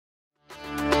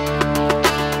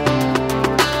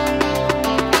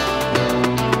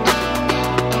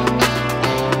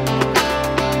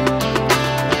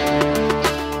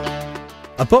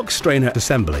A box strainer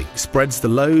assembly spreads the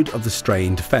load of the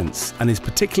strained fence and is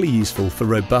particularly useful for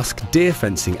robust deer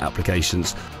fencing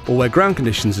applications or where ground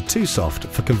conditions are too soft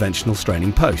for conventional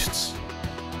straining posts.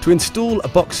 To install a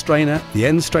box strainer, the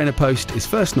end strainer post is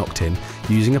first knocked in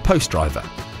using a post driver.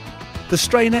 The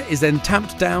strainer is then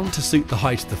tamped down to suit the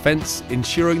height of the fence,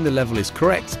 ensuring the level is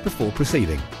correct before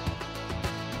proceeding.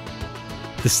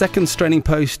 The second straining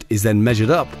post is then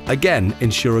measured up, again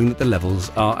ensuring that the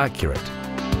levels are accurate.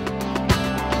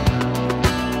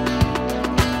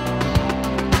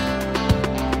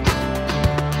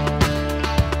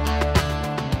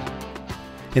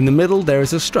 In the middle there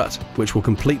is a strut, which will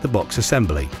complete the box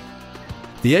assembly.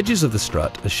 The edges of the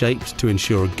strut are shaped to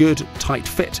ensure a good, tight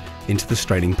fit into the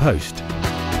straining post.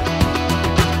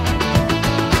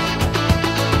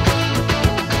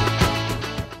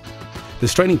 The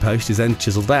straining post is then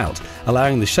chiselled out,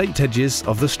 allowing the shaped edges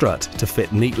of the strut to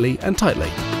fit neatly and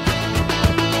tightly.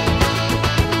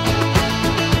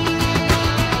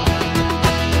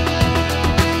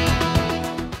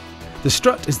 The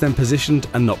strut is then positioned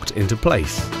and knocked into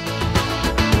place.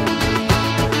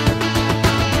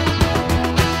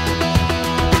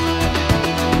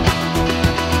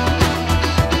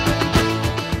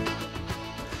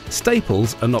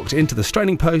 Staples are knocked into the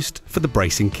straining post for the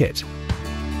bracing kit.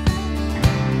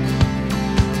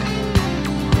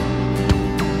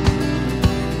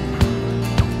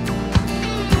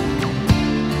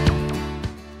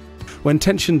 When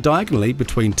tensioned diagonally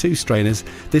between two strainers,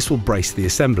 this will brace the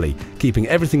assembly, keeping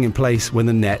everything in place when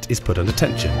the net is put under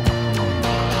tension.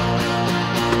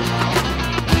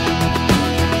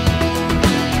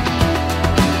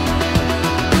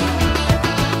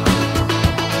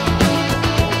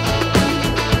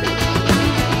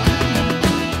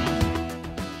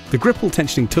 The gripple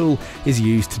tensioning tool is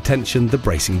used to tension the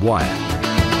bracing wire.